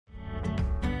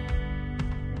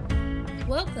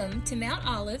Welcome to Mount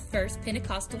Olive First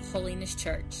Pentecostal Holiness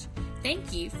Church.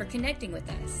 Thank you for connecting with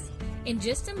us. In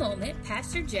just a moment,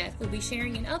 Pastor Jeff will be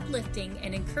sharing an uplifting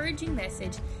and encouraging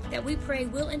message that we pray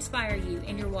will inspire you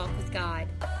in your walk with God.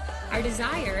 Our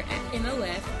desire at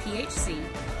MOF PHC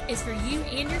is for you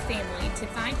and your family to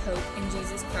find hope in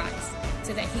Jesus Christ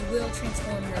so that He will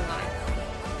transform your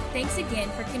life. Thanks again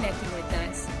for connecting with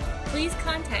us. Please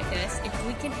contact us if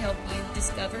we can help you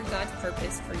discover God's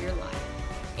purpose for your life.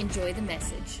 Enjoy the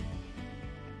message.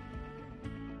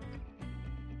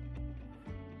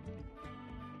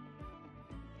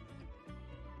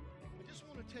 I just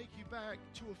want to take you back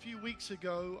to a few weeks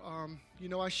ago.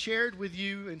 I shared with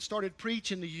you and started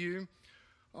preaching to you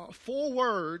four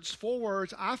words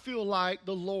I feel like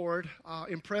the Lord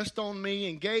impressed on me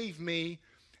and gave me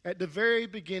at the very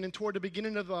beginning, toward the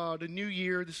beginning of the new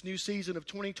year, this new season of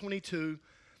 2022.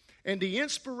 And the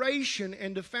inspiration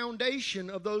and the foundation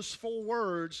of those four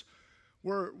words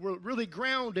were really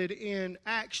grounded in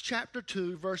Acts chapter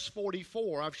 2, verse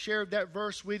 44. I've shared that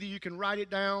verse with you. You can write it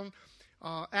down.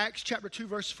 Acts chapter 2,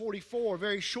 verse 44, a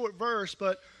very short verse,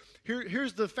 but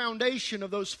here's the foundation of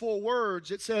those four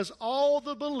words. It says, all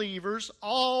the believers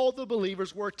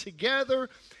were together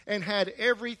and had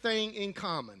everything in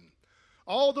common.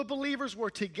 All the believers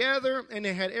were together and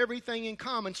they had everything in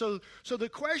common. So the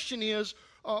question is,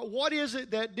 what is it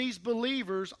that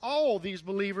all these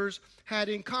believers had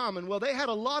in common? Well, they had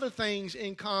a lot of things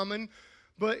in common,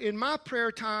 but in my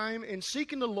prayer time and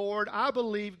seeking the Lord, I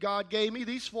believe God gave me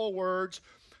these four words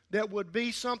that would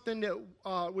be something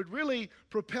that would really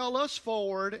propel us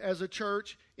forward as a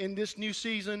church in this new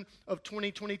season of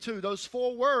 2022. Those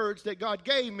four words that God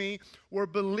gave me were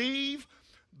believe,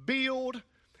 build,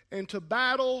 and to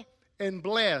battle and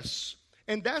bless.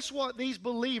 And that's what these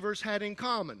believers had in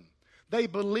common. They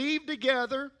believed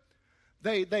together,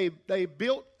 they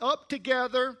built up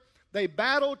together, they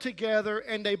battled together,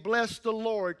 and they blessed the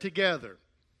Lord together.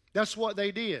 That's what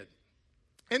they did.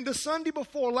 And the Sunday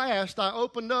before last, I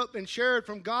opened up and shared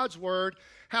from God's Word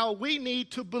how we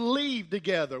need to believe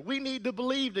together. We need to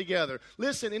believe together.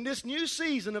 Listen, in this new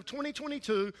season of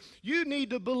 2022, you need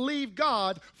to believe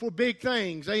God for big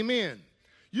things. Amen.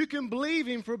 You can believe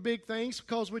Him for big things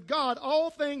because with God, all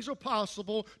things are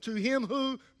possible to him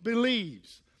who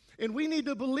believes. And we need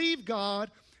to believe God,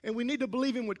 and we need to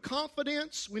believe Him with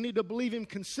confidence. We need to believe Him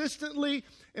consistently,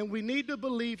 and we need to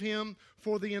believe Him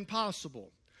for the impossible.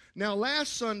 Now,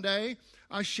 last Sunday,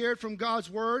 I shared from God's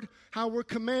Word how we're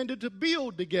commanded to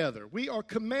build together. We are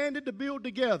commanded to build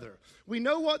together. We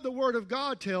know what the Word of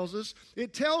God tells us.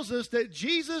 It tells us that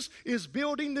Jesus is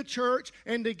building the church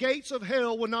and the gates of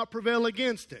hell will not prevail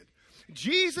against it.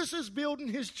 Jesus is building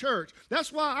His church.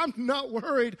 That's why I'm not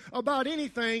worried about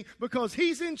anything, because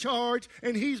He's in charge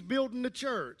and He's building the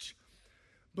church.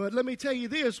 But let me tell you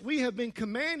this, we have been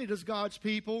commanded as God's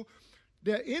people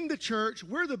that in the church,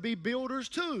 we're to be builders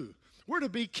too. We're to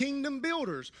be kingdom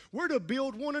builders. We're to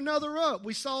build one another up.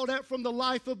 We saw that from the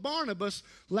life of Barnabas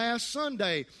last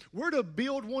Sunday. We're to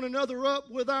build one another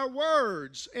up with our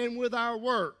words and with our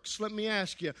works. Let me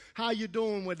ask you, how you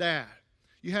doing with that?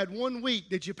 You had 1 week.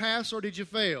 Did you pass or did you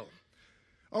fail?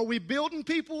 Are we building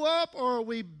people up or are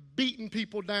we beating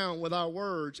people down with our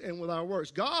words and with our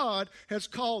works? God has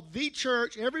called the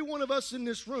church, every one of us in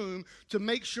this room, to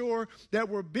make sure that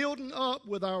we're building up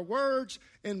with our words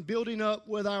and building up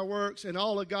with our works. And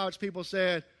all of God's people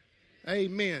said,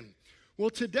 amen. Well,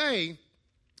 today,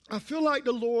 I feel like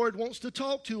the Lord wants to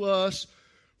talk to us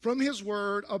from His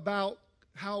Word about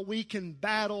how we can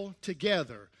battle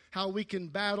together. How we can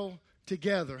battle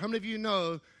together. How many of you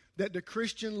know that the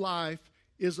Christian life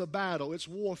is a battle? It's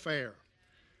warfare.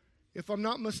 If I'm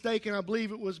not mistaken, I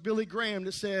believe it was Billy Graham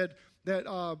that said that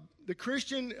the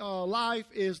Christian life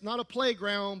is not a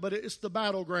playground, but it's the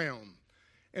battleground.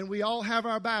 And we all have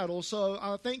our battles. So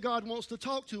I think God wants to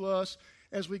talk to us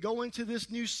as we go into this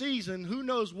new season. Who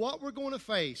knows what we're going to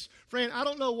face? Friend, I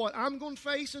don't know what I'm going to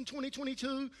face in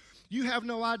 2022. You have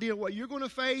no idea what you're going to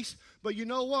face. But you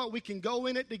know what? We can go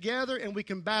in it together and we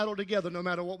can battle together no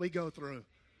matter what we go through.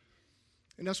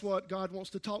 And that's what God wants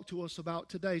to talk to us about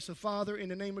today. So, Father, in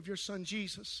the name of your Son,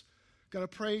 Jesus, God, I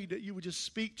pray that you would just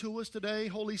speak to us today.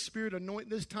 Holy Spirit, anoint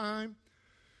this time.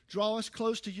 Draw us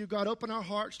close to you. God, open our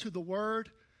hearts to the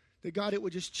Word. That, God, it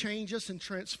would just change us and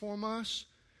transform us.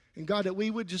 And, God, that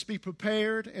we would just be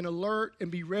prepared and alert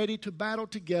and be ready to battle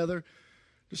together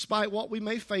despite what we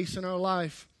may face in our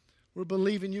life. We're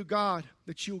believing you, God,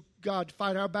 that you, God,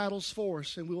 fight our battles for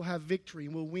us and we'll have victory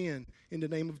and we'll win in the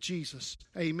name of Jesus.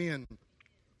 Amen.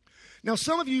 Now,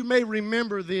 some of you may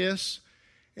remember this,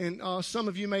 and some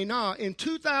of you may not. In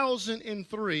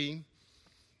 2003,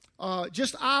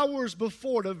 just hours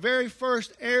before the very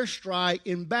first airstrike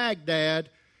in Baghdad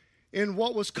in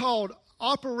what was called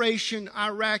Operation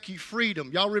Iraqi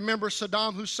Freedom. Y'all remember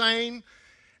Saddam Hussein?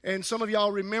 And some of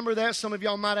y'all remember that. Some of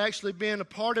y'all might actually been a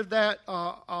part of that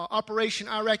Operation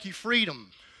Iraqi Freedom.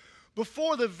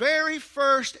 Before the very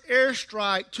first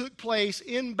airstrike took place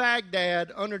in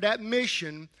Baghdad under that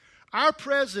mission, our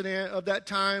president of that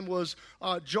time was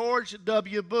George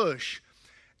W. Bush.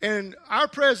 And our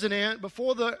president,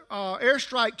 before the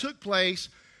airstrike took place,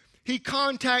 he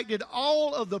contacted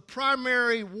all of the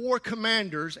primary war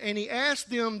commanders and he asked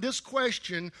them this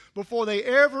question before they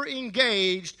ever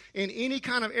engaged in any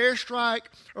kind of airstrike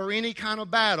or any kind of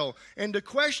battle. And the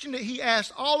question that he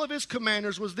asked all of his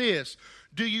commanders was this: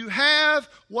 do you have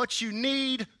what you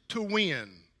need to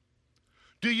win?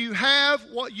 Do you have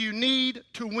what you need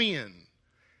to win?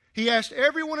 He asked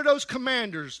every one of those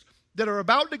commanders that are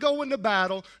about to go into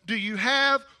battle, do you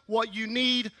have what you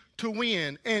need to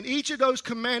win? And each of those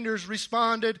commanders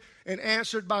responded and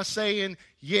answered by saying,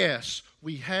 yes,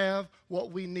 we have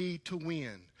what we need to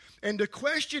win. And the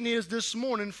question is this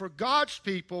morning for God's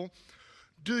people,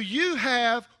 do you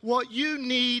have what you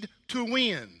need to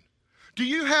win? Do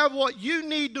you have what you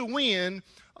need to win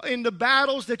in the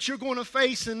battles that you're going to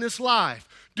face in this life?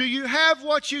 Do you have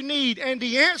what you need? And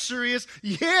the answer is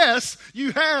yes,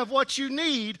 you have what you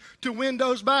need to win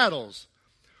those battles.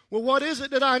 Well, what is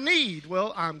it that I need?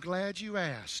 Well, I'm glad you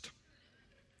asked.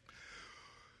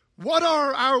 What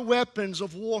are our weapons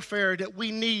of warfare that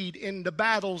we need in the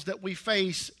battles that we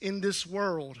face in this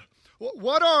world?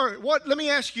 Let me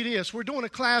ask you this. We're doing a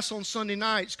class on Sunday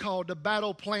nights called the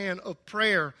Battle Plan of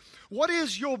Prayer. What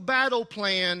is your battle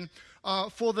plan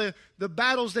for the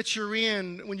battles that you're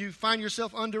in when you find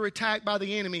yourself under attack by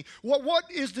the enemy? What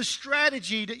is the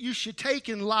strategy that you should take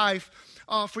in life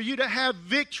for you to have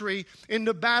victory in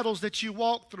the battles that you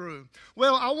walk through?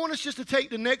 Well, I want us just to take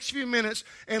the next few minutes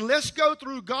and let's go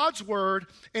through God's Word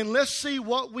and let's see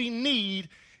what we need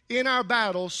in our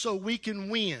battles so we can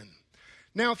win.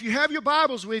 Now, if you have your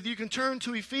Bibles with you, you can turn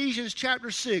to Ephesians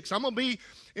chapter 6. I'm going to be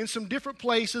in some different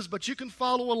places, but you can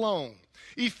follow along.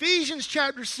 Ephesians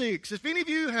chapter 6. If any of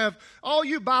you have, all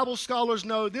you Bible scholars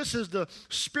know, this is the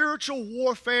spiritual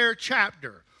warfare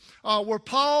chapter where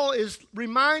Paul is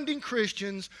reminding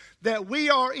Christians that we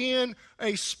are in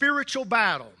a spiritual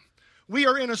battle. We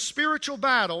are in a spiritual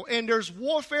battle, and there's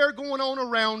warfare going on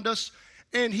around us,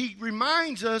 and he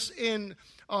reminds us in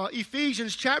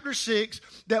Ephesians chapter 6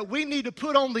 that we need to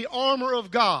put on the armor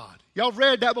of God. Y'all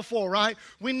read that before, right?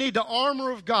 We need the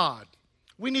armor of God.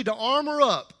 We need to armor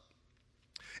up.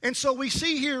 And so we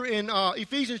see here in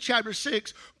Ephesians chapter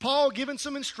 6, Paul giving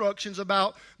some instructions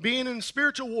about being in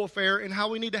spiritual warfare and how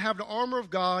we need to have the armor of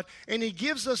God. And he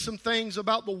gives us some things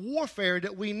about the warfare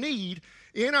that we need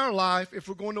in our life if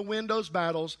we're going to win those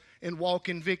battles and walk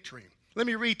in victory. Let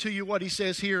me read to you what he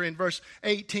says here in verse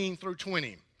 18 through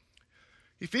 20.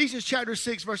 Ephesians chapter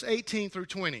 6, verse 18 through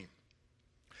 20.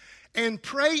 And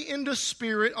pray in the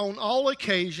Spirit on all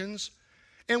occasions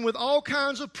and with all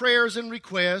kinds of prayers and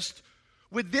requests,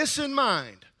 with this in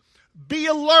mind: be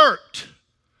alert.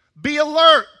 Be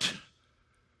alert.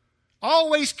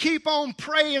 Always keep on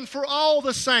praying for all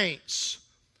the saints.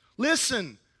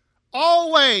 Listen,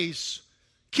 always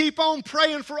keep on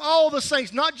praying for all the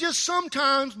saints. Not just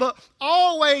sometimes, but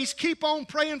always keep on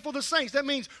praying for the saints. That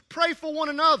means pray for one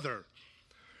another.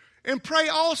 And pray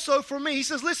also for me. He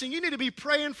says, listen, you need to be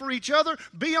praying for each other.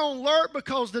 Be on alert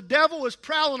because the devil is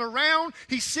prowling around.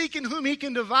 He's seeking whom he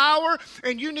can devour.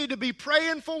 And you need to be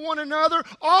praying for one another.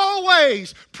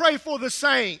 Always pray for the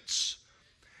saints.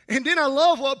 And then I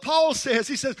love what Paul says.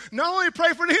 He says, not only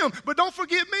pray for them, but don't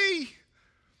forget me.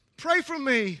 Pray for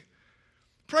me.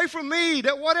 Pray for me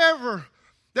that whenever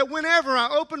I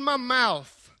open my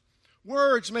mouth,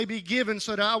 words may be given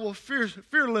so that I will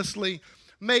fearlessly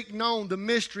make known the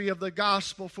mystery of the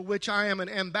gospel, for which I am an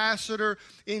ambassador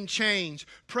in chains.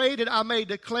 Pray that I may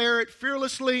declare it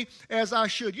fearlessly as I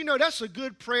should. You know, that's a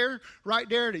good prayer right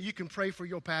there that you can pray for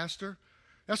your pastor.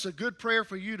 That's a good prayer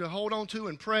for you to hold on to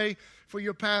and pray for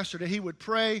your pastor, that he would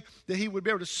pray, that he would be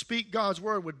able to speak God's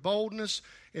word with boldness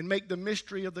and make the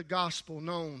mystery of the gospel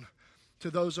known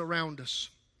to those around us.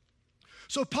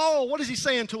 So Paul, what is he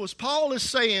saying to us? Paul is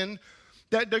saying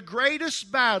that the greatest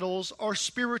battles are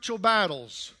spiritual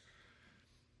battles.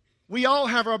 We all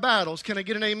have our battles. Can I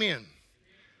get an amen?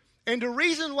 And the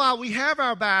reason why we have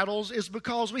our battles is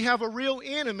because we have a real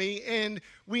enemy, and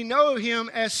we know him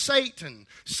as Satan.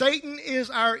 Satan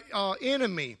is our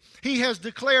enemy. He has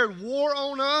declared war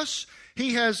on us.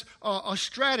 He has a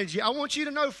strategy. I want you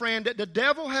to know, friend, that the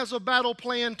devil has a battle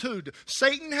plan too.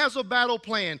 Satan has a battle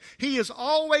plan. He is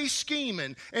always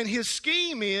scheming, and his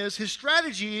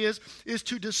strategy is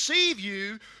to deceive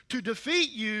you, to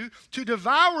defeat you, to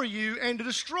devour you, and to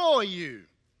destroy you.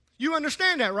 You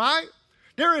understand that, right?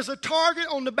 There is a target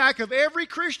on the back of every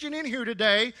Christian in here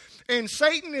today, and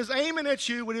Satan is aiming at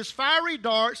you with his fiery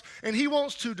darts, and he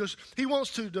wants to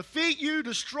defeat you,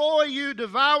 destroy you,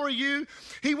 devour you.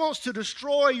 He wants to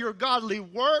destroy your godly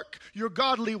work, your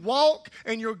godly walk,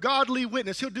 and your godly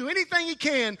witness. He'll do anything he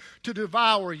can to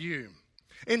devour you.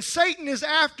 And Satan is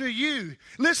after you.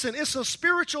 Listen, it's a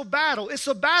spiritual battle. It's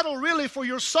a battle really for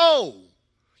your soul.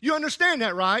 You understand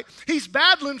that, right? He's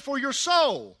battling for your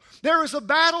soul. There is a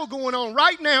battle going on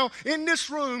right now in this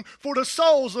room for the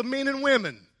souls of men and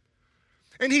women.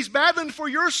 And he's battling for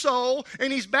your soul,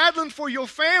 and he's battling for your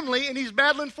family, and he's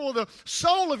battling for the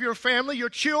soul of your family, your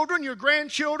children, your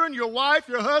grandchildren, your wife,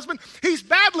 your husband. He's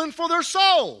battling for their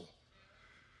soul.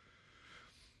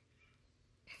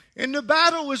 And the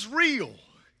battle is real,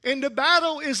 and the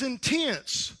battle is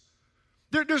intense.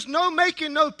 There's no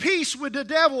making no peace with the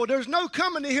devil. There's no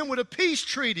coming to him with a peace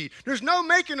treaty. There's no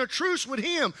making a truce with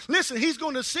him. Listen, he's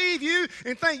going to deceive you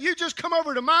and think you just come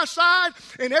over to my side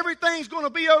and everything's going to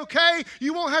be okay.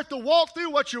 You won't have to walk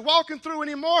through what you're walking through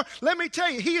anymore. Let me tell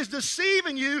you, he is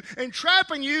deceiving you and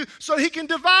trapping you so he can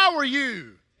devour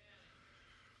you.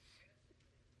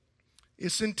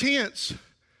 It's intense.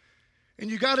 And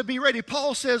you got to be ready.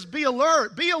 Paul says, be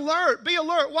alert, be alert, be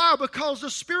alert. Why? Because the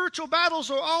spiritual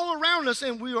battles are all around us,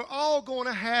 and we are all going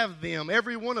to have them.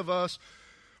 Every one of us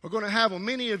are going to have them.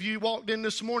 Many of you walked in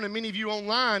this morning, many of you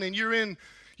online, and you're in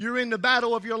the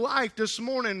battle of your life this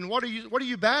morning. What are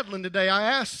you battling today? I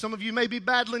asked. Some of you may be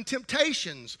battling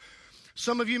temptations.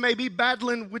 Some of you may be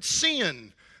battling with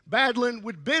sin, battling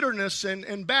with bitterness,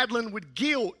 and battling with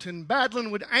guilt, and battling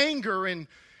with anger, and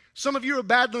some of you are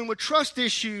battling with trust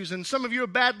issues, and some of you are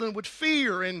battling with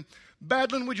fear, and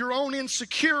battling with your own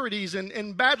insecurities,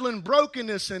 and battling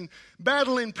brokenness, and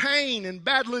battling pain, and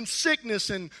battling sickness,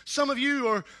 and some of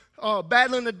you are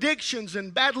battling addictions,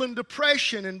 and battling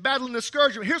depression, and battling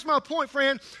discouragement. Here's my point,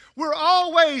 friend. We're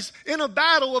always in a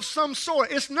battle of some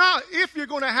sort. It's not if you're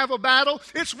going to have a battle,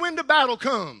 it's when the battle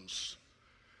comes.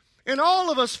 And all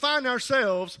of us find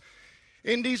ourselves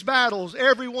in these battles.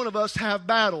 Every one of us have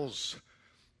battles.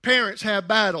 Parents have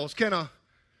battles.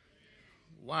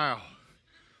 Wow.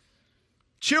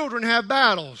 Children have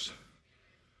battles.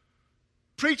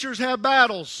 Preachers have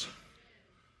battles.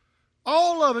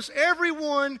 All of us,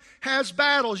 everyone has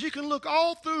battles. You can look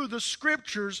all through the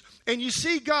scriptures and you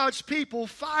see God's people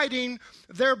fighting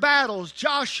their battles.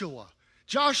 Joshua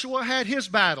had his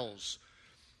battles.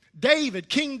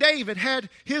 King David had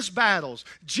his battles.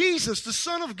 Jesus, the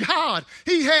Son of God,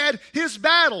 he had his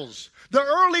battles. The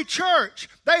early church,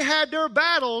 they had their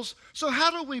battles. So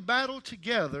how do we battle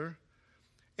together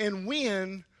and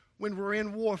win when we're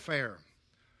in warfare?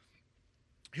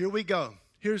 Here we go.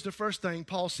 Here's the first thing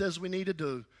Paul says we need to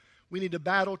do. We need to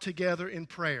battle together in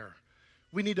prayer.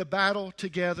 We need to battle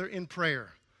together in prayer.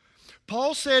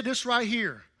 Paul said this right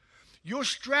here. Your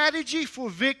strategy for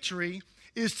victory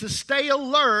is to stay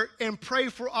alert and pray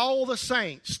for all the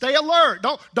saints. Stay alert.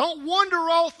 Don't wander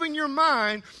off in your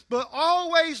mind, but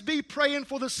always be praying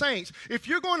for the saints. If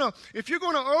you're going to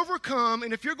overcome,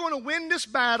 and if you're going to win this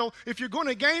battle, if you're going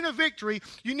to gain a victory,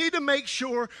 you need to make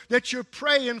sure that you're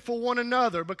praying for one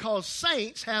another, because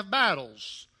saints have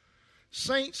battles.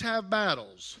 Saints have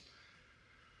battles.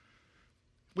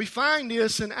 We find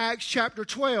this in Acts chapter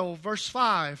 12, verse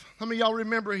 5. How many of y'all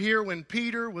remember here when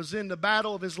Peter was in the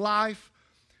battle of his life?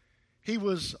 He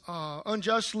was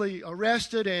unjustly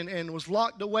arrested and was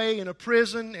locked away in a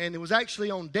prison, and it was actually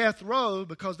on death row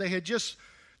because they had just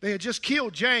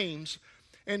killed James.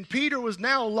 And Peter was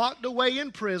now locked away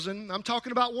in prison. I'm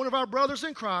talking about one of our brothers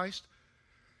in Christ.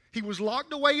 He was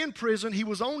locked away in prison. He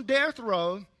was on death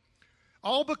row,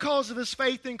 all because of his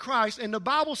faith in Christ. And the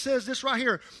Bible says this right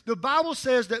here. The Bible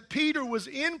says that Peter was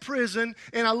in prison,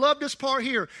 and I love this part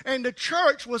here. And the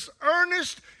church was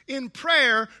earnest in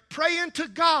prayer, praying to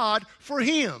God for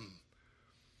him.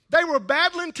 They were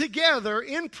battling together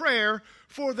in prayer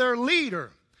for their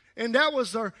leader. And that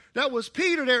was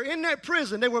Peter there in that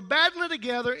prison. They were battling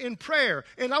together in prayer.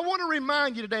 And I want to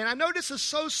remind you today, and I know this is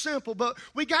so simple, but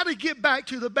we got to get back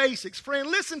to the basics. Friend,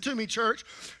 listen to me, church.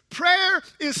 Prayer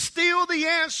is still the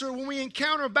answer when we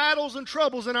encounter battles and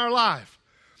troubles in our life.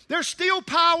 There's still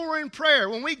power in prayer.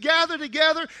 When we gather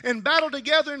together and battle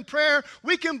together in prayer,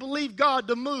 we can believe God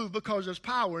to move because there's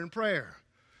power in prayer.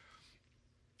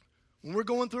 When we're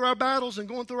going through our battles and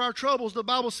going through our troubles, the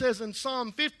Bible says in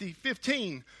Psalm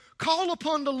 50:15, call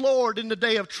upon the Lord in the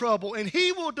day of trouble, and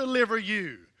He will deliver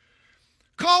you.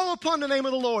 Call upon the name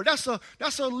of the Lord.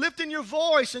 That's a lifting your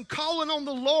voice and calling on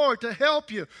the Lord to help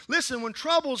you. Listen, when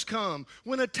troubles come,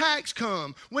 when attacks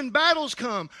come, when battles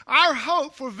come, our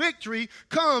hope for victory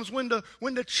comes when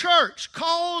the church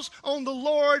calls on the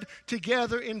Lord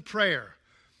together in prayer.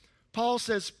 Paul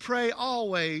says, pray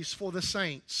always for the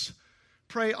saints.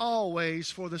 Pray always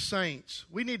for the saints.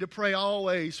 We need to pray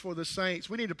always for the saints.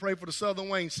 We need to pray for the Southern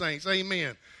Wayne saints.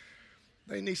 Amen.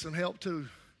 They need some help too.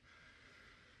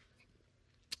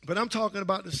 But I'm talking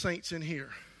about the saints in here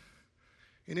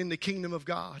and in the kingdom of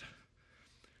God.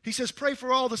 He says, pray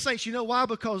for all the saints. You know why?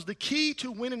 Because the key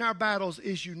to winning our battles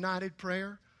is united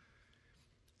prayer.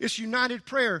 It's united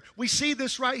prayer. We see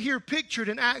this right here pictured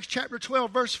in Acts chapter 12,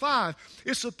 verse 5.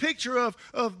 It's a picture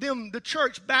of them, the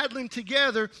church, battling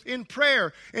together in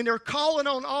prayer. And they're calling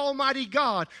on Almighty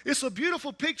God. It's a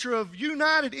beautiful picture of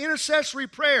united intercessory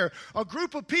prayer. A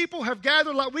group of people have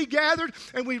gathered like we gathered,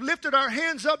 and we've lifted our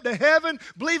hands up to heaven,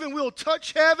 believing we'll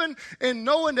touch heaven, and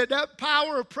knowing that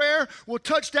power of prayer will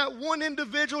touch that one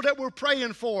individual that we're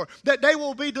praying for, that they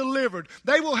will be delivered.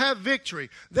 They will have victory.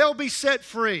 They'll be set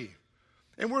free.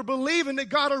 And we're believing that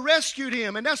God will rescue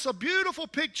him. And that's a beautiful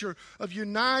picture of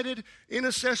united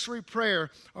intercessory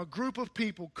prayer. A group of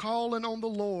people calling on the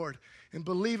Lord and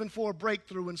believing for a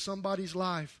breakthrough in somebody's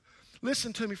life.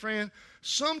 Listen to me, friend.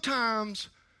 Sometimes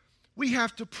we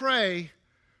have to pray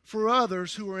for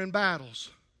others who are in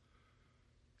battles.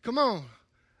 Come on.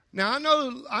 Now,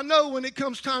 I know when it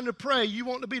comes time to pray, you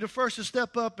want to be the first to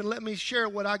step up and let me share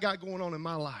what I got going on in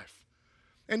my life.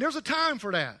 And there's a time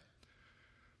for that.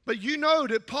 But you know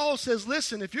that Paul says,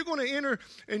 listen, if you're going to enter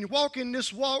and walk in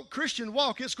this Christian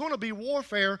walk, it's going to be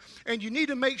warfare, and you need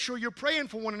to make sure you're praying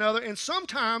for one another. And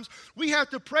sometimes we have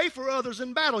to pray for others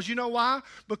in battles. You know why?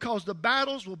 Because the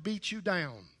battles will beat you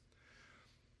down.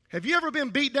 Have you ever been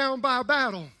beat down by a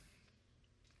battle?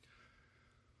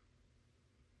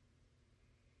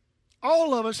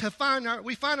 All of us find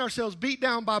ourselves beat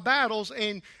down by battles,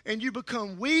 and you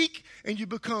become weak, and you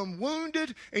become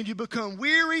wounded, and you become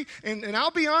weary. And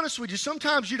I'll be honest with you,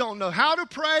 sometimes you don't know how to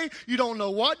pray, you don't know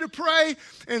what to pray,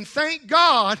 and thank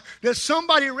God that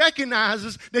somebody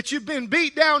recognizes that you've been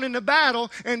beat down in the battle,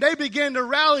 and they begin to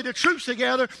rally the troops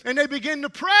together, and they begin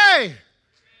to pray.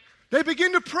 They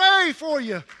begin to pray for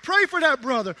you. Pray for that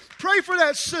brother. Pray for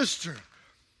that sister.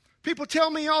 People tell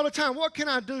me all the time, what can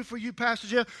I do for you, Pastor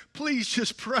Jeff? Please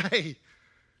just pray.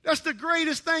 That's the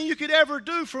greatest thing you could ever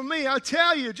do for me. I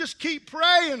tell you, just keep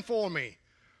praying for me.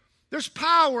 There's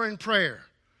power in prayer.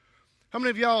 How many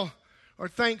of y'all are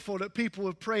thankful that people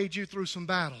have prayed you through some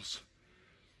battles?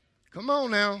 Come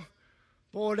on now.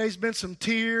 Boy, there's been some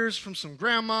tears from some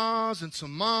grandmas and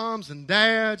some moms and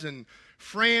dads and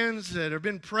friends that have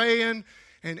been praying.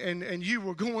 And you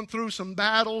were going through some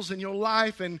battles in your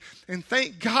life, and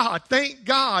thank God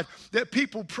that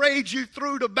people prayed you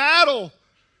through the battle.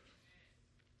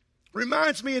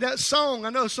 Reminds me of that song. I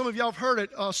know some of y'all have heard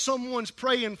it, Someone's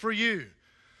Praying for You.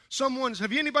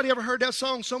 Have anybody ever heard that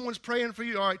song, Someone's Praying for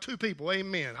You? All right, 2 people,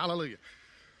 amen, hallelujah.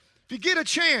 If you get a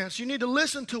chance, you need to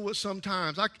listen to it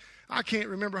sometimes. I can't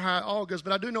remember how it all goes,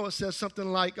 but I do know it says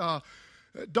something like,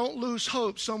 don't lose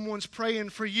hope, someone's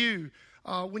praying for you.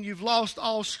 When you've lost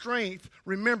all strength,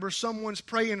 remember someone's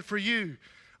praying for you.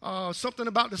 Something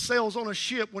about the sails on a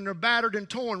ship when they're battered and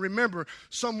torn, remember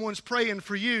someone's praying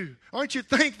for you. Aren't you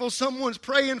thankful someone's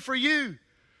praying for you?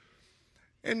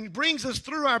 And brings us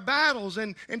through our battles,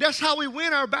 and that's how we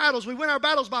win our battles. We win our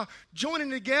battles by joining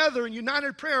together in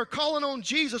united prayer, calling on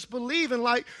Jesus, believing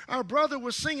like our brother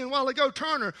was singing a while ago,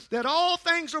 Turner, that all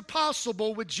things are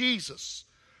possible with Jesus.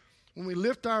 When we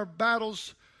lift our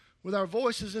battles with our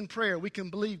voices in prayer, we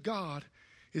can believe God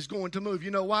is going to move.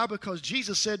 You know why? Because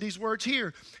Jesus said these words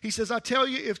here. He says, I tell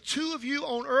you, if 2 of you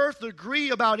on earth agree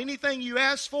about anything you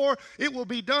ask for, it will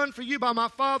be done for you by my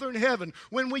Father in heaven.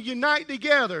 When we unite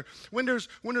together, when there's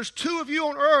 2 of you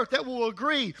on earth that will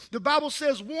agree, the Bible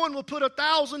says 1 will put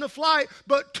 1,000 to flight,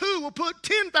 but 2 will put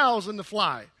 10,000 to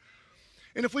flight.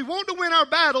 And if we want to win our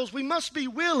battles, we must be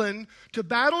willing to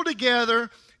battle together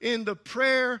in the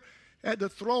prayer at the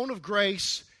throne of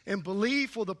grace, and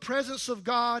believe for the presence of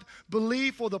God,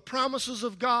 believe for the promises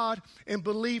of God, and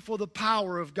believe for the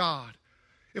power of God.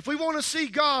 If we want to see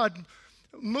God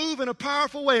move in a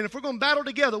powerful way, and if we're going to battle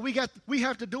together, we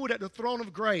have to do it at the throne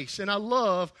of grace. And I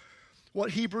love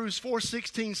what Hebrews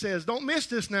 4:16 says. Don't miss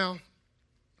this now.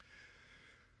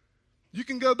 You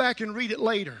can go back and read it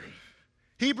later.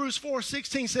 Hebrews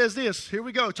 4:16 says this. Here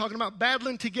we go, talking about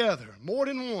battling together, more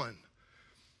than one.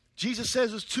 Jesus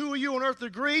says, as two of you on earth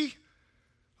agree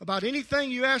about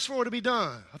anything you ask for to be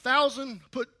done. 1,000,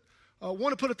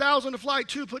 one to put 1,000 to flight,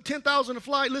 two put 10,000 to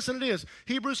flight. Listen to this.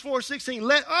 Hebrews 4:16.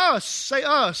 Let us, say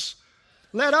us,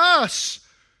 let us,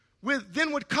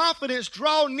 with confidence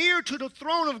draw near to the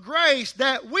throne of grace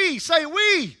that we, say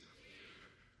we,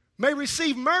 may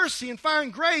receive mercy and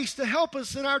find grace to help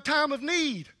us in our time of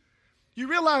need. You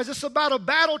realize it's about a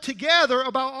battle together,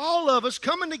 about all of us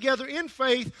coming together in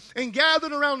faith and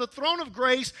gathering around the throne of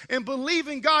grace and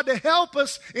believing God to help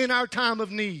us in our time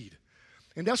of need.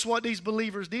 And that's what these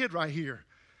believers did right here.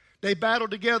 They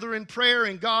battled together in prayer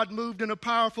and God moved in a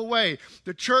powerful way.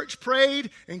 The church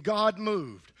prayed and God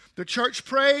moved. The church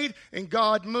prayed and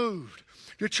God moved.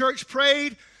 The church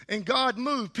prayed and God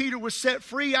moved. Peter was set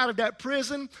free out of that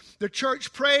prison. The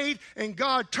church prayed and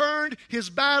God turned his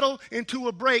battle into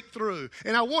a breakthrough.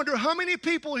 And I wonder how many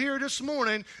people here this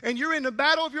morning, and you're in the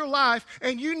battle of your life,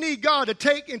 and you need God to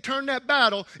take and turn that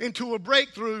battle into a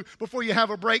breakthrough before you have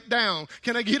a breakdown.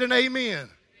 Can I get an amen?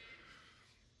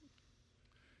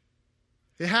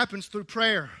 It happens through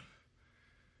prayer.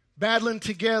 Battling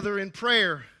together in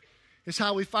prayer is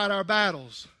how we fight our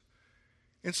battles.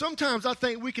 And sometimes I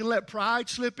think we can let pride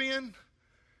slip in,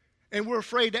 and we're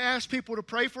afraid to ask people to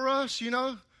pray for us, you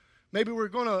know. Maybe we're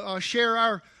going to share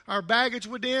our baggage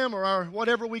with them or our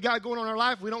whatever we got going on in our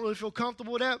life. We don't really feel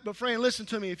comfortable with that. But friend, listen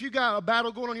to me. If you got a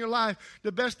battle going on in your life,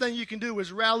 the best thing you can do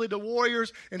is rally the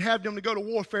warriors and have them to go to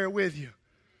warfare with you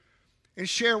and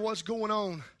share what's going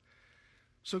on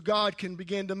so God can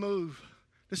begin to move.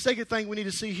 The second thing we need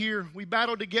to see here, we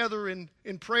battle together in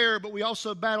prayer, but we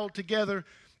also battle together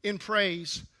in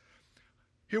praise.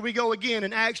 Here we go again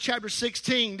in Acts chapter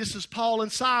 16. This is Paul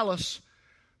and Silas.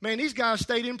 Man, these guys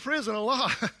stayed in prison a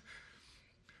lot.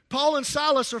 Paul and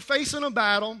Silas are facing a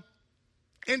battle,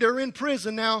 and they're in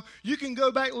prison. Now, you can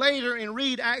go back later and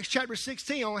read Acts chapter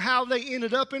 16 on how they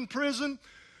ended up in prison.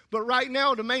 But right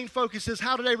now, the main focus is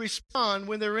how do they respond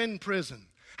when they're in prison?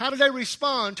 How do they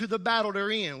respond to the battle they're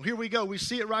in? Here we go. We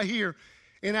see it right here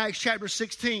in Acts chapter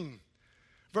 16,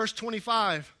 verse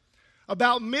 25.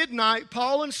 About midnight,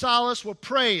 Paul and Silas were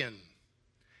praying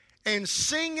and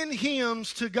singing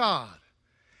hymns to God.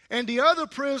 And the other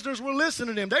prisoners were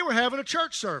listening to them. They were having a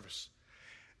church service.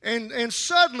 And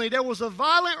suddenly there was a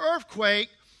violent earthquake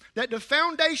that the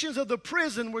foundations of the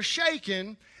prison were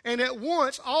shaken. And at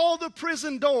once all the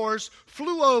prison doors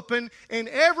flew open and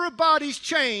everybody's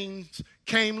chains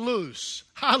came loose.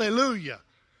 Hallelujah.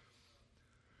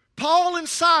 Paul and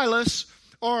Silas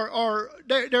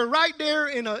they're right there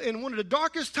in one of the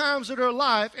darkest times of their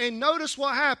life, and notice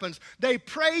what happens. They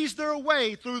praise their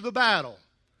way through the battle.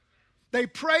 They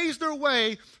praise their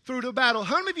way through the battle.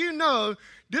 How many of you know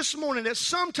this morning that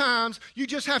sometimes you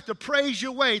just have to praise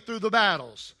your way through the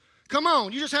battles? Come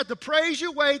on, you just have to praise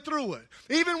your way through it.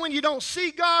 Even when you don't see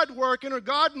God working or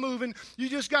God moving, you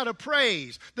just got to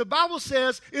praise. The Bible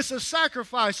says it's a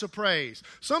sacrifice of praise.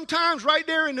 Sometimes right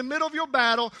there in the middle of your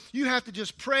battle, you have to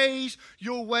just praise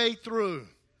your way through.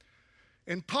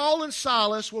 And Paul and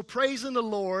Silas were praising the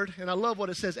Lord, and I love what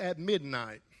it says, at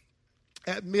midnight.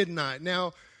 At midnight.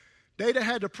 Now, they'd have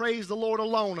had to praise the Lord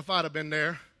alone if I'd have been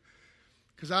there,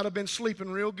 because I'd have been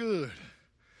sleeping real good.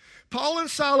 Paul and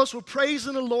Silas were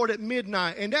praising the Lord at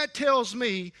midnight, and that tells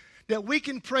me that we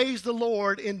can praise the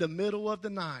Lord in the middle of the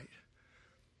night.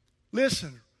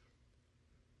 Listen,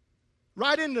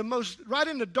 right in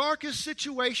the darkest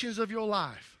situations of your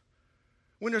life,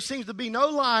 when there seems to be no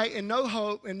light and no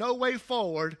hope and no way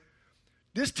forward,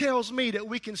 this tells me that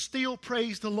we can still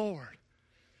praise the Lord.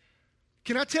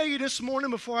 Can I tell you this morning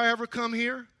before I ever come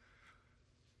here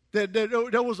that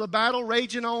there was a battle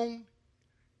raging on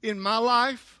in my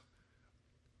life?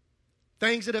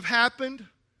 Things that have happened.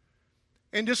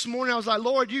 And this morning I was like,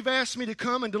 Lord, you've asked me to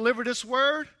come and deliver this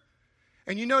word.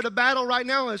 And you know the battle right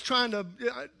now is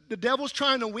the devil's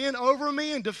trying to win over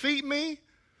me and defeat me.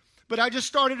 But I just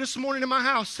started this morning in my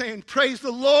house saying, praise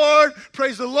the Lord,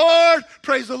 praise the Lord,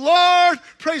 praise the Lord,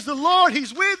 praise the Lord.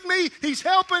 He's with me. He's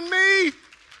helping me.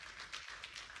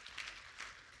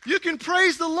 You can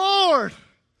praise the Lord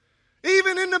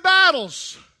even in the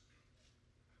battles.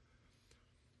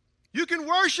 You can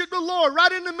worship the Lord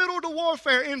right in the middle of the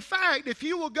warfare. In fact, if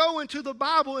you will go into the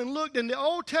Bible and look in the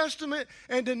Old Testament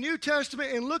and the New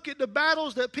Testament and look at the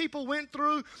battles that people went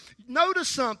through, notice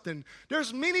something.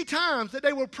 There's many times that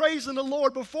they were praising the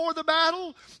Lord before the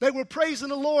battle, they were praising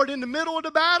the Lord in the middle of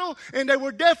the battle, and they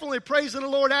were definitely praising the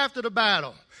Lord after the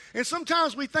battle. And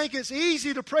sometimes we think it's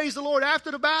easy to praise the Lord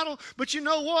after the battle, but you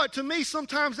know what? To me,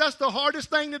 sometimes that's the hardest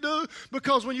thing to do,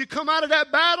 because when you come out of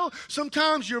that battle,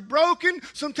 sometimes you're broken,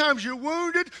 sometimes you're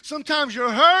wounded, sometimes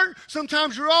you're hurt,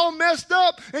 sometimes you're all messed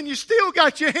up, and you still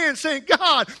got your hands saying,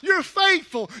 God, you're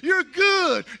faithful, you're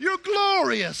good, you're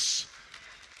glorious.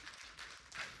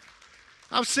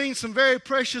 I've seen some very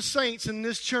precious saints in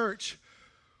this church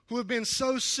who have been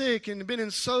so sick and been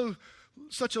in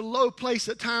such a low place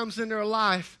at times in their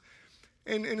life.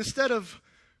 And instead of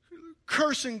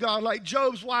cursing God like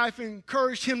Job's wife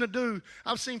encouraged him to do,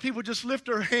 I've seen people just lift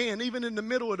their hand even in the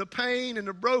middle of the pain and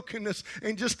the brokenness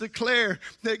and just declare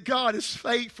that God is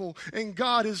faithful and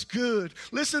God is good.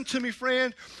 Listen to me,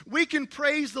 friend. We can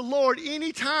praise the Lord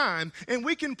anytime, and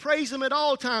we can praise Him at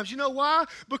all times. You know why?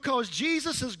 Because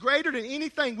Jesus is greater than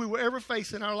anything we will ever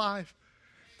face in our life.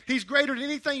 He's greater than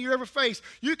anything you ever face.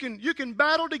 You can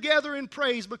battle together in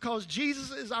praise because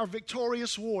Jesus is our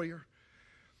victorious warrior.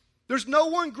 There's no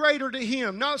one greater than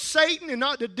Him, not Satan and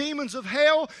not the demons of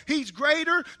hell. He's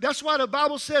greater. That's why the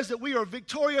Bible says that we are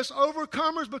victorious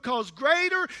overcomers, because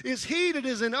greater is He that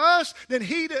is in us than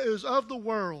he that is of the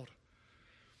world.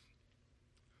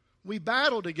 We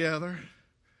battle together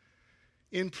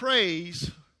in praise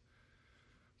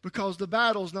because the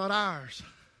battle's not ours.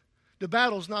 The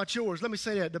battle's not yours. Let me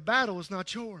say that. The battle is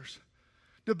not yours.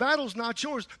 The battle's not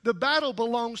yours. The battle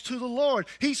belongs to the Lord.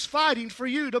 He's fighting for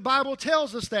you. The Bible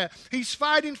tells us that. He's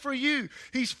fighting for you.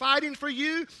 He's fighting for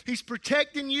you. He's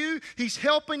protecting you. He's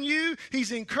helping you.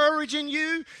 He's encouraging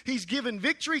you. He's giving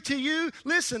victory to you.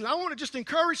 Listen, I want to just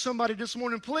encourage somebody this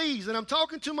morning, please. And I'm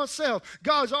talking to myself.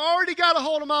 God's already got a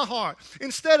hold of my heart.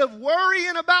 Instead of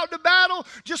worrying about the battle,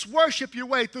 just worship your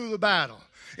way through the battle.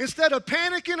 Instead of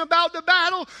panicking about the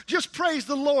battle, just praise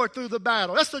the Lord through the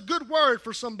battle. That's a good word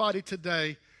for somebody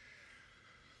today.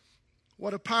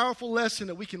 What a powerful lesson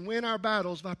that we can win our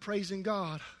battles by praising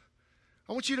God.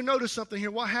 I want you to notice something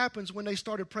here. What happens when they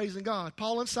started praising God?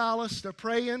 Paul and Silas, they're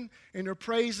praying and they're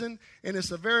praising, and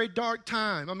it's a very dark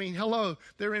time. I mean, hello,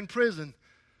 they're in prison.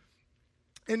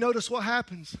 And notice what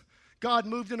happens. God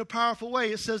moved in a powerful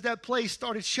way. It says that place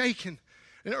started shaking.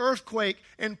 An earthquake,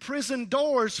 and prison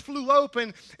doors flew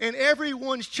open, and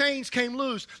everyone's chains came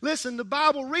loose. Listen, the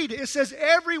Bible, read it. It says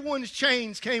everyone's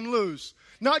chains came loose.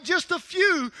 Not just a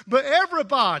few, but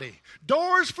everybody.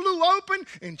 Doors flew open,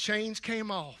 and chains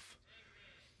came off.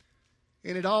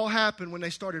 And it all happened when they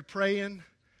started praying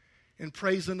and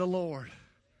praising the Lord.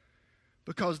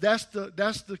 Because that's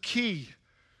the key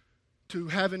to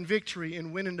having victory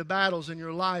and winning the battles in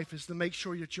your life, is to make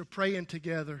sure that you're praying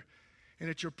together and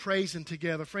that you're praising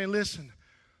together. Friend, listen.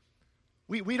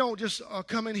 We don't just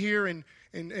come in here and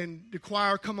the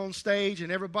choir come on stage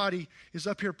and everybody is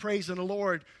up here praising the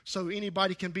Lord so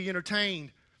anybody can be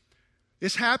entertained.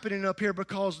 It's happening up here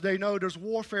because they know there's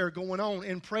warfare going on,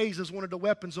 and praise is one of the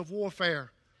weapons of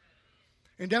warfare.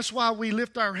 And that's why we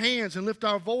lift our hands and lift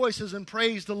our voices and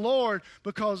praise the Lord,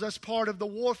 because that's part of the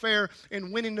warfare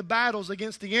in winning the battles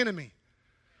against the enemy.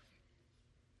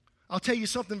 I'll tell you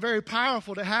something very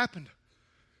powerful that happened.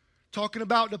 Talking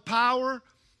about the power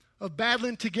of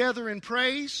battling together in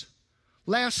praise.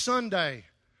 Last Sunday,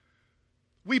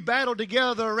 we battled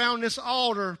together around this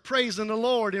altar, praising the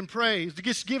Lord in praise,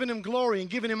 just giving Him glory and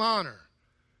giving Him honor.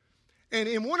 And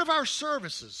in one of our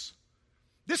services,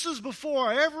 this is before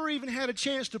I ever even had a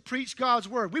chance to preach God's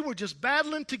Word. We were just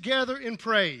battling together in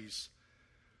praise.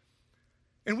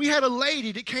 And we had a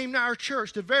lady that came to our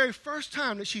church the very first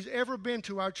time that she's ever been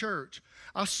to our church.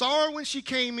 I saw her when she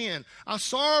came in. I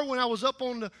saw her when I was up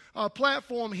on the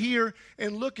platform here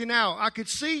and looking out. I could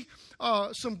see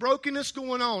some brokenness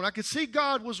going on. I could see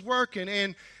God was working.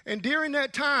 And during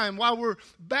that time, while we're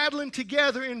battling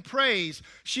together in praise,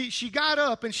 she got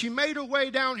up and she made her way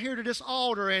down here to this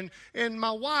altar. And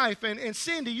my wife and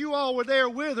Cindy, you all were there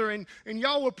with her, and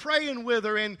y'all were praying with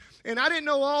her. And I didn't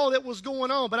know all that was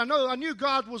going on, but I knew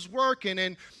God was working.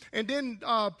 And then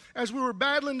as we were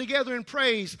battling together in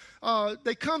praise,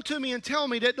 they come to me and tell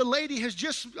me that the lady has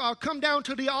just come down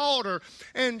to the altar,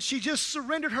 and she just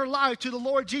surrendered her life to the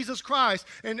Lord Jesus Christ.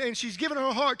 And she's given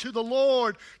her heart to the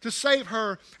Lord to save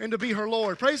her and to be her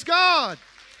Lord. Praise God.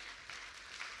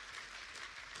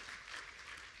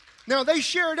 Now, they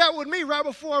shared that with me right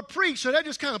before I preached, so that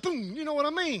just kind of boom, you know what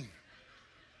I mean?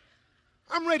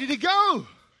 I'm ready to go.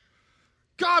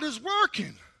 God is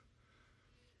working.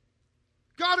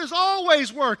 God is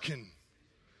always working.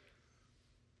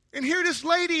 And here this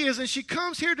lady is, and she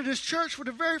comes here to this church for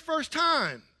the very first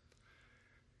time.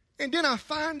 And then I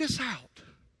find this out.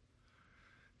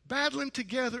 Battling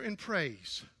together in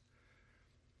praise.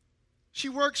 She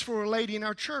works for a lady in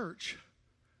our church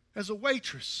as a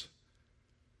waitress.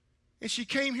 And she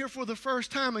came here for the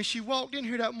first time, and she walked in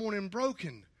here that morning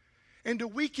broken. And the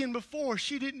weekend before,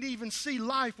 she didn't even see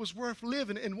life was worth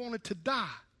living and wanted to die.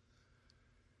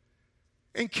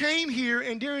 And came here,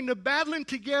 and during the battling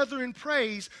together in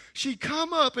praise, she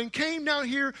come up and came down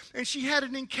here, and she had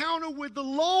an encounter with the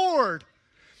Lord.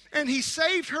 And he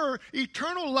saved her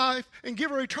eternal life and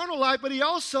give her eternal life, but he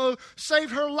also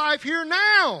saved her life here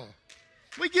now.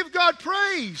 We give God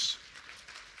praise.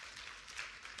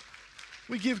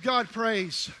 We give God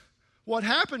praise. What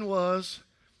happened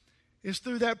is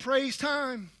through that praise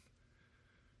time,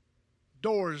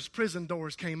 prison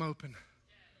doors came open.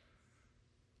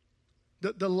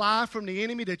 The lie from the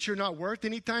enemy that you're not worth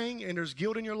anything and there's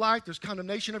guilt in your life, there's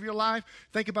condemnation of your life.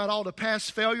 Think about all the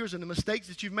past failures and the mistakes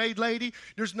that you've made, lady.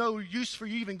 There's no use for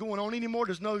you even going on anymore.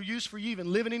 There's no use for you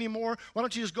even living anymore. Why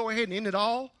don't you just go ahead and end it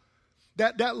all?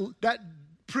 That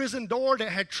prison door that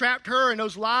had trapped her and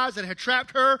those lies that had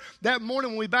trapped her, that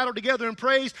morning when we battled together in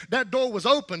praise, that door was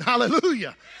open.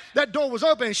 Hallelujah. That door was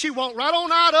open, and she walked right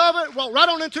on out of it, walked right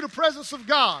on into the presence of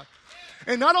God.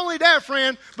 And not only that,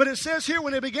 friend, but it says here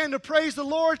when they began to praise the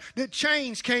Lord, that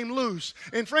chains came loose.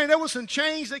 And friend, there was some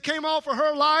chains that came off of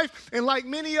her life. And like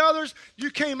many others,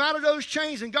 you came out of those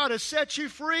chains and God has set you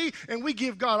free. And we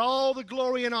give God all the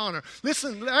glory and honor.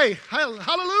 Listen, hey,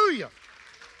 hallelujah.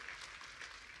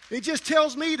 It just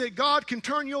tells me that God can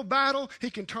turn your battle. He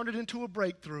can turn it into a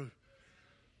breakthrough.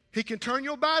 He can turn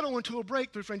your battle into a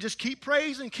breakthrough, friend. Just keep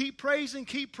praising, keep praising,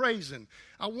 keep praising.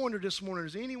 I wonder this morning,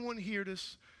 is anyone here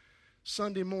this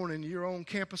Sunday morning, you're on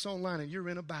campus online and you're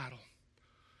in a battle.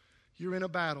 You're in a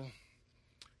battle.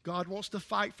 God wants to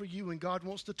fight for you, and God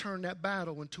wants to turn that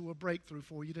battle into a breakthrough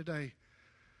for you today.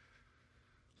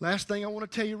 Last thing I want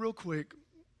to tell you real quick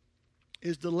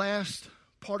is the last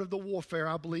part of the warfare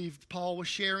I believe Paul was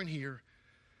sharing here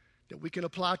that we can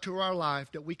apply to our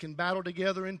life, that we can battle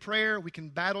together in prayer, we can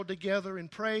battle together in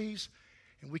praise,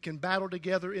 and we can battle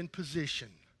together in position.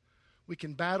 We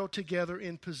can battle together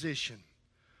in position.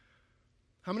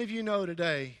 How many of you know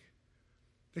today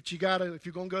that if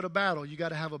you're going to go to battle, you got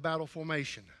to have a battle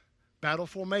formation? Battle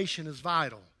formation is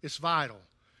vital. It's vital.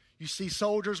 You see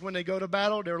soldiers when they go to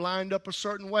battle, they're lined up a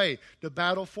certain way. The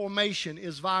battle formation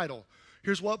is vital.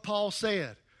 Here's what Paul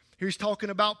said. He's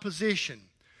talking about position.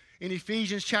 In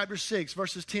Ephesians chapter 6,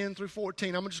 verses 10 through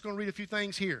 14. I'm just going to read a few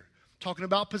things here. Talking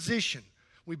about position.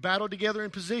 We battle together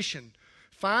in position.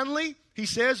 Finally, he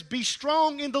says, be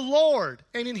strong in the Lord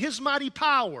and in his mighty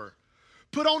power.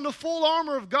 Put on the full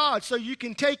armor of God so you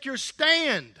can take your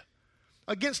stand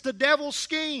against the devil's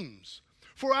schemes.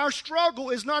 For our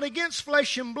struggle is not against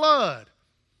flesh and blood,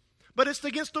 but it's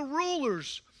against the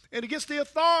rulers and against the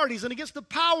authorities and against the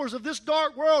powers of this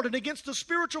dark world and against the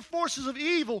spiritual forces of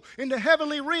evil in the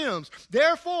heavenly realms.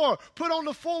 Therefore, put on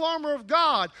the full armor of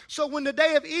God so when the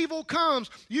day of evil comes,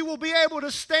 you will be able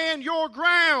to stand your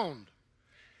ground.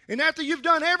 And after you've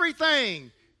done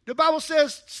everything, the Bible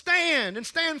says stand and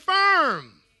stand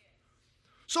firm.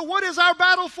 So what is our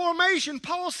battle formation?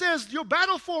 Paul says your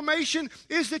battle formation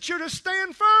is that you're to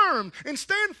stand firm and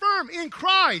stand firm in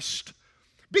Christ.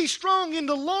 Be strong in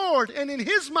the Lord and in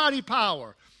his mighty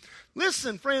power.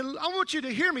 Listen, friend, I want you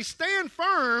to hear me. Stand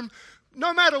firm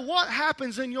no matter what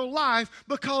happens in your life,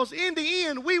 because in the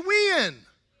end we win.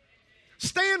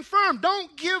 Stand firm.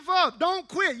 Don't give up. Don't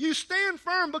quit. You stand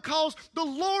firm because the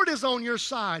Lord is on your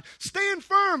side. Stand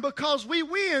firm because we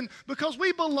win, because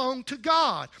we belong to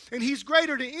God. And he's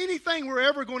greater than anything we're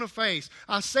ever going to face.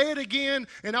 I say it again,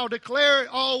 and I'll declare it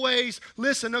always.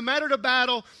 Listen, no matter the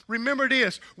battle, remember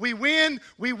this. We win,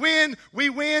 we win,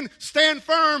 we win. Stand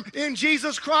firm in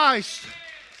Jesus Christ.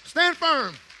 Stand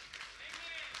firm.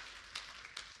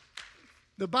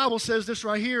 The Bible says this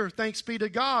right here, thanks be to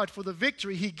God for the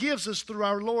victory he gives us through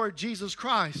our Lord Jesus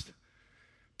Christ.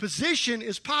 Position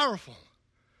is powerful.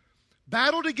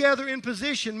 Battle together in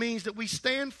position means that we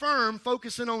stand firm,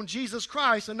 focusing on Jesus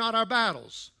Christ and not our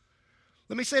battles.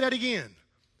 Let me say that again.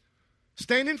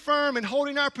 Standing firm and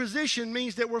holding our position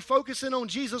means that we're focusing on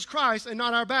Jesus Christ and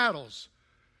not our battles.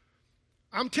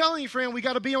 I'm telling you, friend, we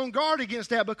got to be on guard against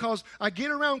that, because I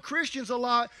get around Christians a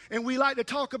lot and we like to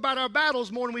talk about our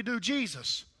battles more than we do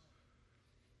Jesus.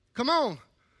 Come on.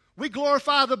 We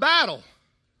glorify the battle.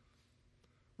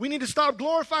 We need to stop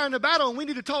glorifying the battle, and we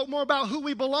need to talk more about who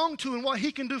we belong to and what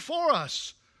he can do for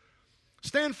us.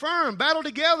 Stand firm. Battle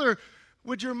together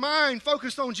with your mind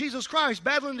focused on Jesus Christ.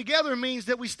 Battling together means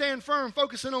that we stand firm,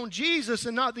 focusing on Jesus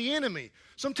and not the enemy.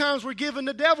 Sometimes we're giving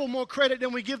the devil more credit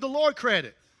than we give the Lord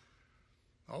credit.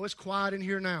 Oh, it's quiet in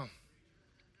here now.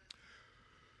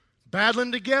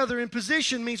 Battling together in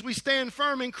position means we stand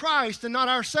firm in Christ and not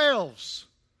ourselves.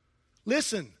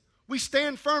 Listen, we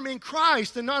stand firm in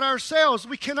Christ and not ourselves.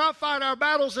 We cannot fight our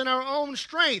battles in our own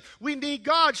strength. We need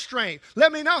God's strength.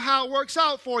 Let me know how it works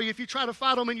out for you if you try to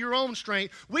fight them in your own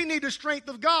strength. We need the strength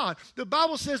of God. The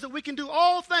Bible says that we can do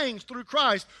all things through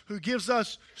Christ who gives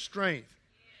us strength.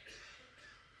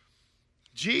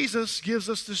 Jesus gives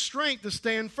us the strength to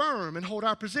stand firm and hold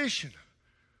our position.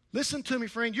 Listen to me,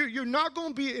 friend. You're not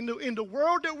going to be in the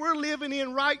world that we're living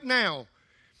in right now.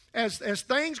 As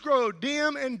things grow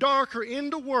dim and darker in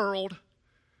the world,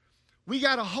 we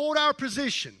got to hold our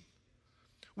position.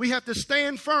 We have to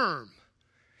stand firm.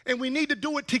 And we need to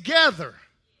do it together.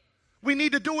 We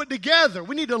need to do it together.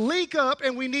 We need to link up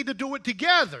and we need to do it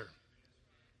together.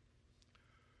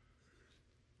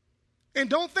 And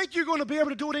don't think you're going to be able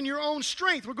to do it in your own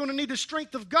strength. We're going to need the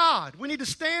strength of God. We need to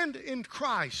stand in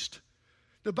Christ.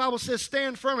 The Bible says,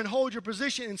 stand firm and hold your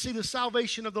position and see the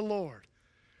salvation of the Lord.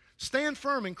 Stand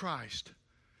firm in Christ.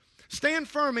 Stand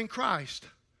firm in Christ.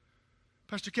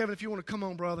 Pastor Kevin, if you want to come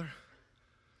on, brother.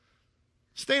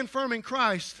 Stand firm in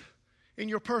Christ in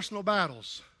your personal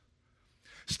battles.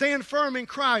 Stand firm in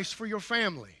Christ for your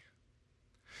family.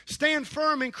 Stand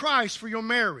firm in Christ for your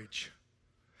marriage.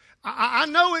 I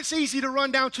know it's easy to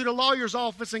run down to the lawyer's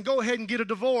office and go ahead and get a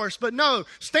divorce, but no,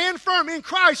 stand firm in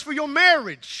Christ for your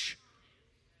marriage.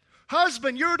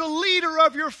 Husband, you're the leader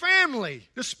of your family,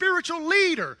 the spiritual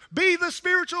leader. Be the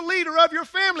spiritual leader of your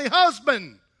family,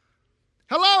 husband.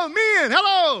 Hello, men,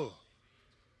 hello.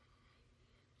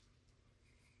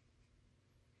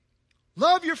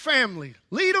 Love your family.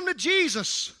 Lead them to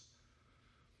Jesus.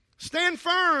 Stand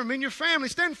firm in your family.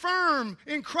 Stand firm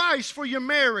in Christ for your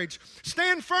marriage.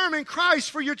 Stand firm in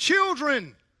Christ for your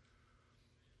children.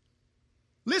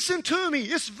 Listen to me.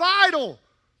 It's vital.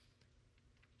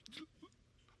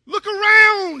 Look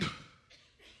around.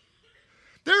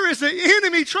 There is an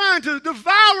enemy trying to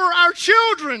devour our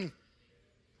children.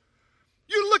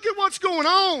 You look at what's going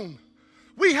on.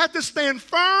 We have to stand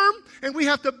firm and we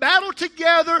have to battle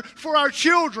together for our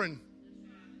children.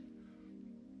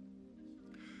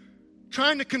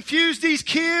 Trying to confuse these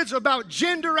kids about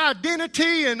gender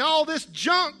identity and all this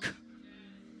junk.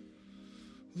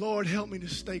 Lord, help me to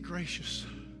stay gracious,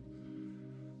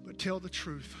 but tell the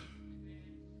truth.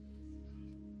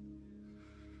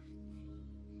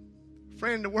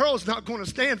 Friend, the world's not going to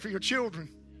stand for your children.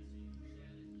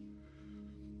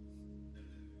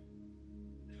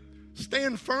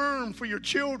 Stand firm for your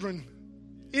children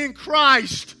in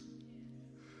Christ.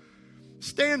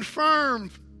 Stand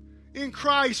firm in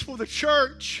Christ for the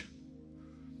church.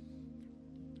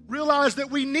 Realize that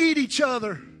we need each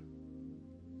other.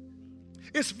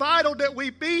 It's vital that we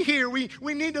be here. We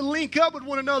need to link up with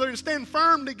one another and stand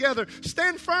firm together.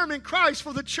 Stand firm in Christ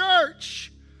for the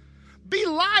church. Be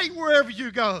light wherever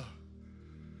you go.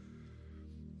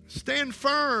 Stand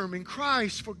firm in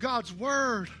Christ for God's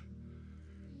word.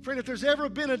 Friend, if there's ever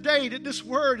been a day that this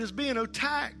word is being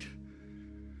attacked,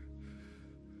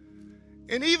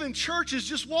 and even churches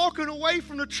just walking away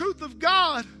from the truth of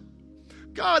God,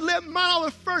 God, let Mount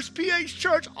Olive First PH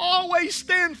Church always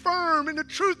stand firm in the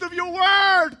truth of your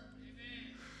word. Amen.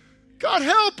 God,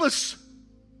 help us.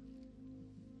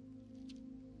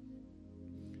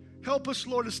 Help us,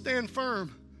 Lord, to stand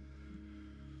firm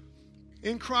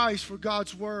in Christ for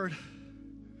God's word.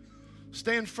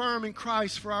 Stand firm in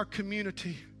Christ for our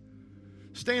community.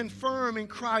 Stand firm in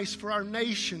Christ for our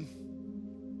nation.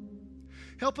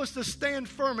 Help us to stand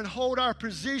firm and hold our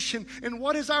position. And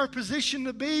what is our position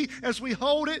to be as we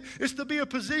hold it? It's to be a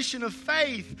position of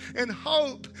faith and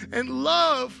hope and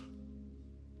love.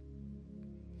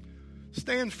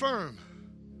 Stand firm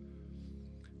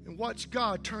and watch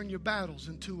God turn your battles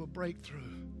into a breakthrough.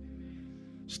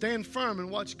 Stand firm and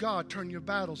watch God turn your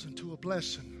battles into a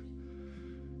blessing.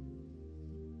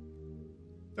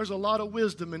 There's a lot of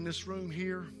wisdom in this room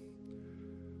here.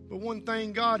 But one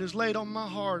thing God has laid on my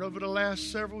heart over the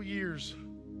last several years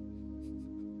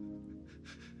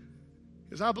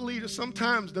is I believe that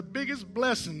sometimes the biggest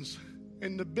blessings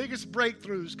and the biggest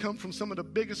breakthroughs come from some of the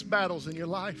biggest battles in your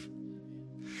life.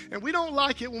 And we don't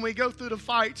like it when we go through the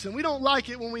fights, and we don't like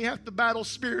it when we have to battle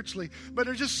spiritually. But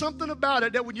there's just something about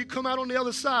it that when you come out on the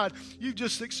other side, you've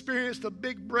just experienced a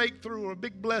big breakthrough or a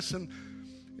big blessing.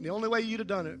 And the only way you'd have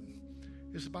done it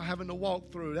is by having to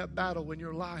walk through that battle in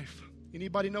your life.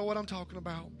 Anybody know what I'm talking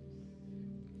about?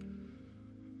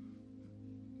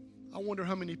 I wonder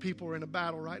how many people are in a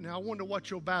battle right now. I wonder what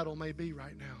your battle may be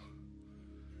right now.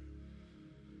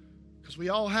 Because we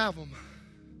all have them.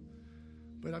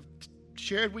 But I've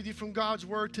shared with you from God's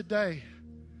Word today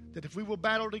that if we will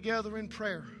battle together in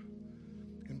prayer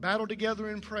and battle together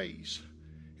in praise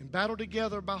and battle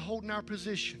together by holding our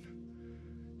position,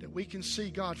 that we can see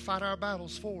God fight our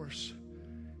battles for us,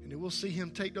 and that we'll see Him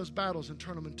take those battles and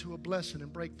turn them into a blessing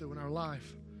and breakthrough in our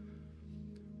life.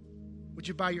 Would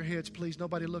you bow your heads, please?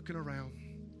 Nobody looking around.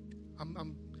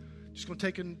 I'm just going to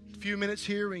take a few minutes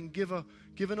here and give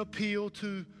an appeal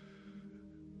to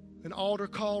an altar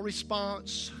call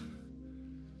response.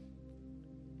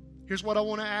 Here's what I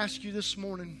want to ask you this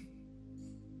morning.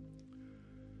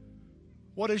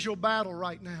 What is your battle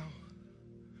right now?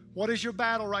 What is your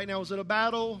battle right now? Is it a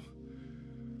battle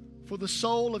for the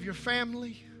soul of your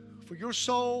family, for your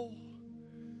soul?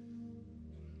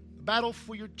 A battle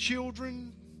for your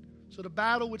children? Is it a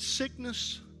battle with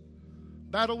sickness?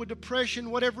 Battle with depression?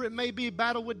 Whatever it may be,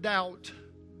 battle with doubt.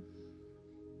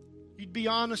 You'd be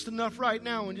honest enough right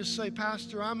now and just say,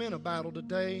 Pastor, I'm in a battle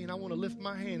today, and I want to lift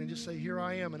my hand and just say, here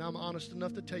I am, and I'm honest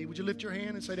enough to tell you. Would you lift your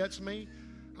hand and say, that's me?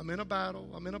 I'm in a battle.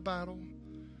 I'm in a battle.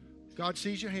 God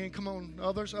sees your hand. Come on,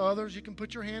 others, you can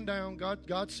put your hand down.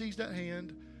 God sees that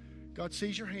hand. God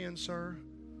sees your hand, sir.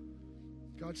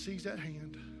 God sees that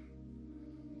hand.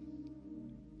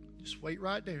 Just wait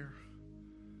right there.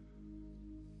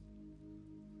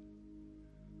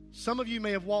 Some of you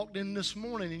may have walked in this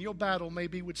morning and your battle may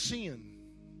be with sin.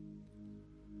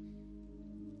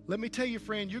 Let me tell you,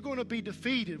 friend, you're going to be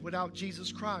defeated without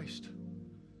Jesus Christ.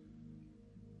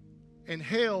 And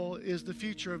hell is the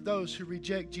future of those who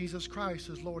reject Jesus Christ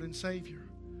as Lord and Savior.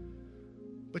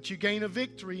 But you gain a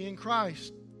victory in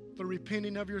Christ through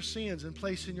repenting of your sins and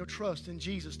placing your trust in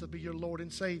Jesus to be your Lord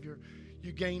and Savior.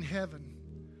 You gain heaven.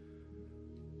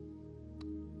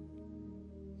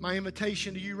 My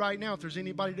invitation to you right now, if there's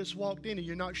anybody that's walked in and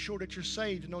you're not sure that you're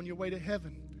saved and on your way to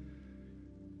heaven,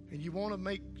 and you want to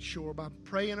make sure by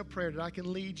praying a prayer that I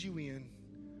can lead you in,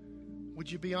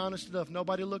 would you be honest enough,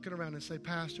 nobody looking around, and say,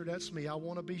 Pastor, that's me. I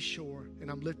want to be sure,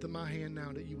 and I'm lifting my hand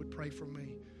now that you would pray for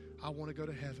me. I want to go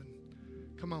to heaven.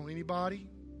 Come on, anybody?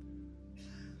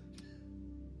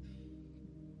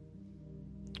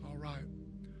 All right.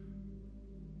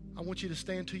 I want you to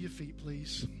stand to your feet,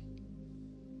 please.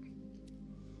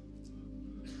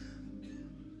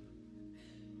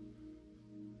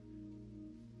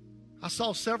 I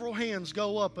saw several hands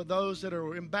go up of those that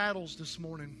are in battles this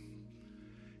morning.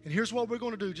 And here's what we're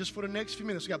going to do just for the next few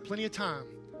minutes. We've got plenty of time.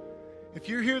 If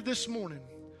you're here this morning,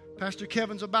 Pastor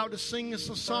Kevin's about to sing us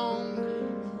a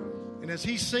song. And as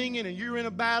he's singing and you're in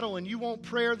a battle and you want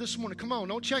prayer this morning, come on,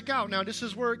 don't check out now. This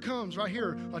is where it comes right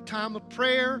here. A time of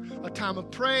prayer, a time of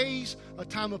praise, a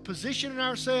time of positioning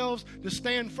ourselves to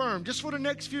stand firm. Just for the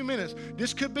next few minutes.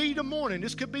 This could be the morning.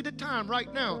 This could be the time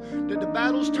right now that the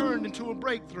battle's turned into a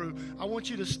breakthrough. I want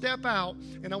you to step out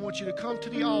and I want you to come to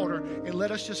the altar and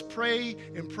let us just pray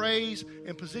and praise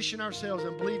and position ourselves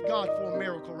and believe God for a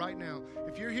miracle right now.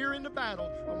 If you're here in the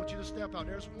battle, I want you to step out.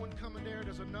 There's one coming there.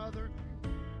 There's another.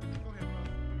 Go ahead,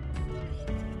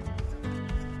 brother.